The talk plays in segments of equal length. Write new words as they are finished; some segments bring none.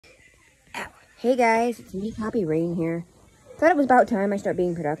Hey guys, it's me, Poppy Rain here. Thought it was about time I start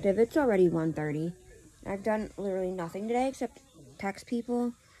being productive. It's already 1:30. I've done literally nothing today except text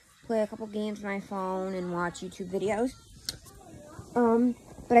people, play a couple games on my phone, and watch YouTube videos.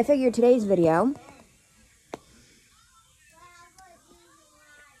 But I figured today's video,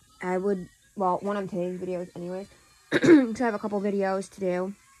 one of today's videos anyways, because I have a couple videos to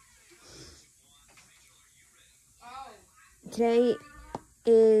do. Today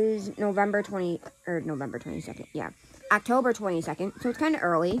is October 22nd, October 22nd, so it's kind of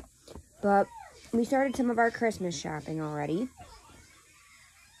early, but we started some of our Christmas shopping already.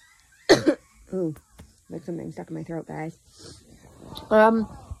 Ooh, like something stuck in my throat, guys. A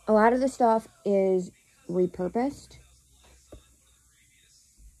lot of the stuff is repurposed.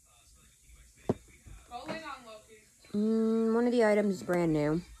 One of the items is brand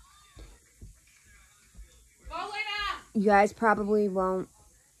new. You guys probably won't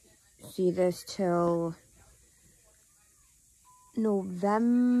see this till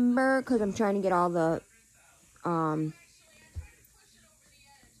November because I'm trying to get all the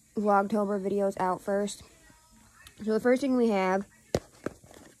Vlogtober videos out first. So the first thing we have,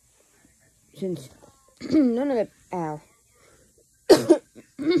 since none of the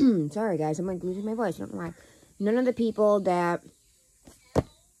sorry guys, I'm like losing my voice, I don't know why. None of the people that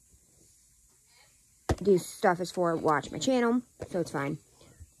this stuff is for watch my channel, so it's fine.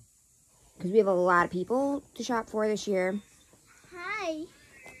 Because we have a lot of people to shop for this year. Hi.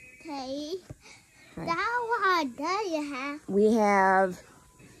 Hey. Hi. Daddy We have,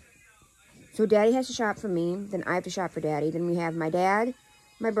 so Daddy has to shop for me, then I have to shop for Daddy. Then we have my dad,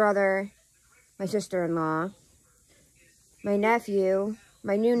 my brother, my sister-in-law, my nephew.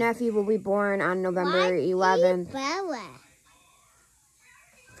 My new nephew will be born on November 11th.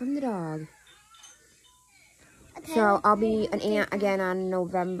 From the dog. Okay, So I'll be an aunt again on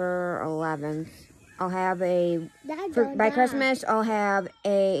November 11th. I'll have by Christmas, I'll have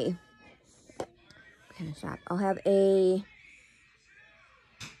a, I'll have a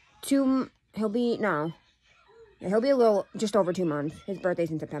he'll be a little, just over 2 months. His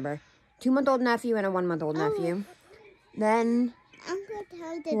birthday's in September. 2-month-old nephew and a 1-month-old nephew. Then,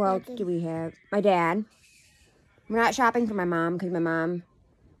 who else do we have? My dad. We're not shopping for my mom because my mom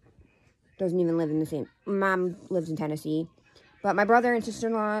doesn't even live in the same. Mom lives in Tennessee. But my brother and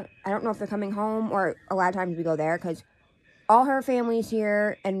sister-in-law, I don't know if they're coming home or a lot of times we go there because all her family's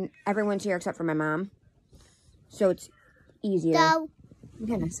here and everyone's here except for my mom. So it's easier. Go. I'm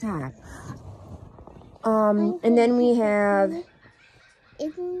gonna stop. And then we have,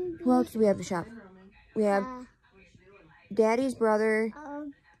 who else do we have to shop? We have Daddy's brother,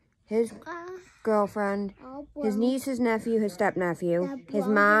 his girlfriend, his niece, his nephew, his step-nephew, his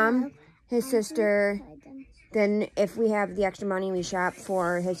mom, his sister. Then if we have the extra money, we shop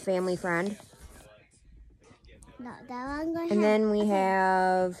for his family friend. And then we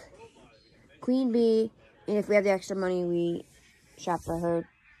have Queen Bee, and if we have the extra money, we shop for her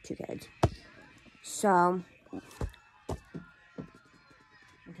 2 kids. So,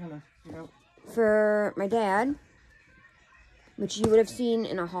 for my dad, which you would have seen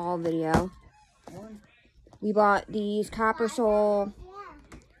in a haul video, we bought these Copper Sole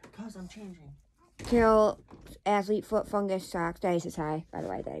Kill Athlete Foot Fungus socks. Daddy says hi, by the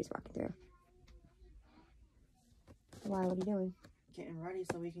way. Daddy's walking through. Why? What are you doing? Getting ready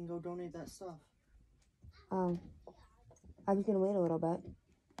so we can go donate that stuff. Oh. I was going to wait a little bit.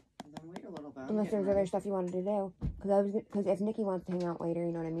 And then wait a little bit. Unless there's other stuff you wanted to do. Because if Nikki wants to hang out later,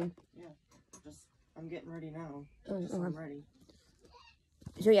 you know what I mean? Yeah. I'm getting ready now. Oh, So I'm ready.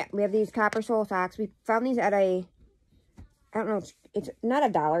 So yeah, we have these Copper Sole socks. We found these at I don't know, it's not a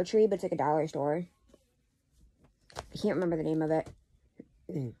Dollar Tree, but it's like a dollar store. I can't remember the name of it.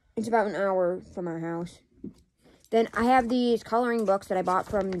 It's about an hour from our house. Then I have these coloring books that I bought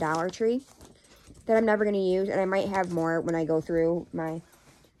from Dollar Tree that I'm never going to use, and I might have more when I go through my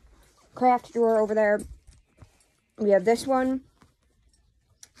craft drawer over there. We have this one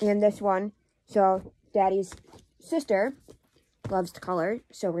and this one. So Daddy's sister loves to color,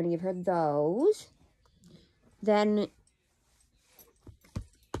 so we're going to give her those. Then,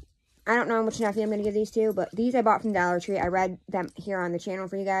 I don't know which nephew I'm going to give these to, but these I bought from Dollar Tree. I read them here on the channel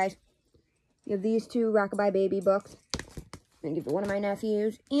for you guys. You have these 2 Rockabye Baby books. I'm going to give to one of my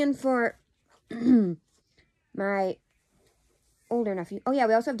nephews. And for my older nephew. Oh, yeah,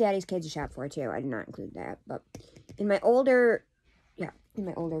 we also have Daddy's Kids to shop for, too. I did not include that. But in my older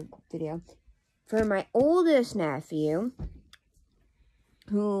video. For my oldest nephew,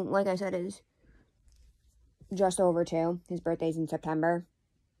 who, like I said, is just over 2. His birthday's in September.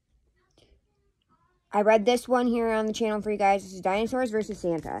 I read this one here on the channel for you guys. This is Dinosaurs versus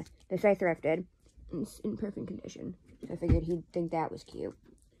Santa. This I thrifted. It's in perfect condition. So I figured he'd think that was cute.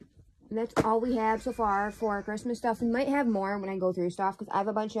 And that's all we have so far for Christmas stuff. We might have more when I go through stuff, because I have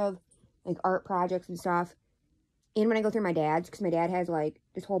a bunch of like art projects and stuff. And when I go through my dad's, because my dad has like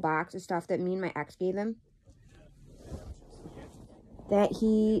this whole box of stuff that me and my ex gave him, that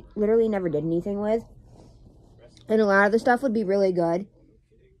he literally never did anything with. And a lot of the stuff would be really good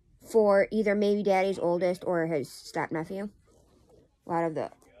for either maybe daddy's oldest or his step-nephew. A lot of the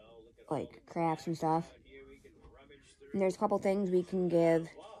like crafts and stuff. And there's a couple things we can give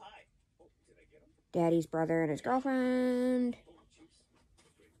daddy's brother and his girlfriend.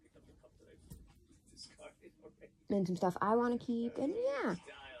 And some stuff I want to keep. And yeah.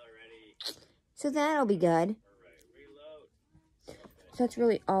 So that'll be good. So that's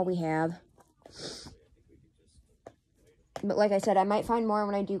really all we have. But like I said, I might find more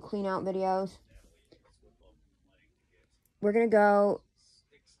when I do clean out videos. We're going to go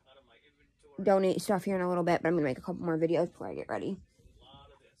donate stuff here in a little bit, but I'm going to make a couple more videos before I get ready.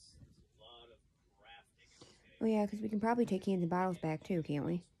 Oh yeah, because we can probably take cans and bottles back too, can't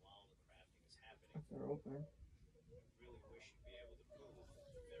we? If they're open.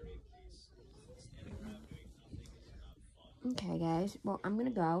 Okay, guys. Well, I'm going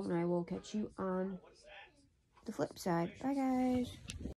to go, and I will catch you on the flip side. Bye, guys.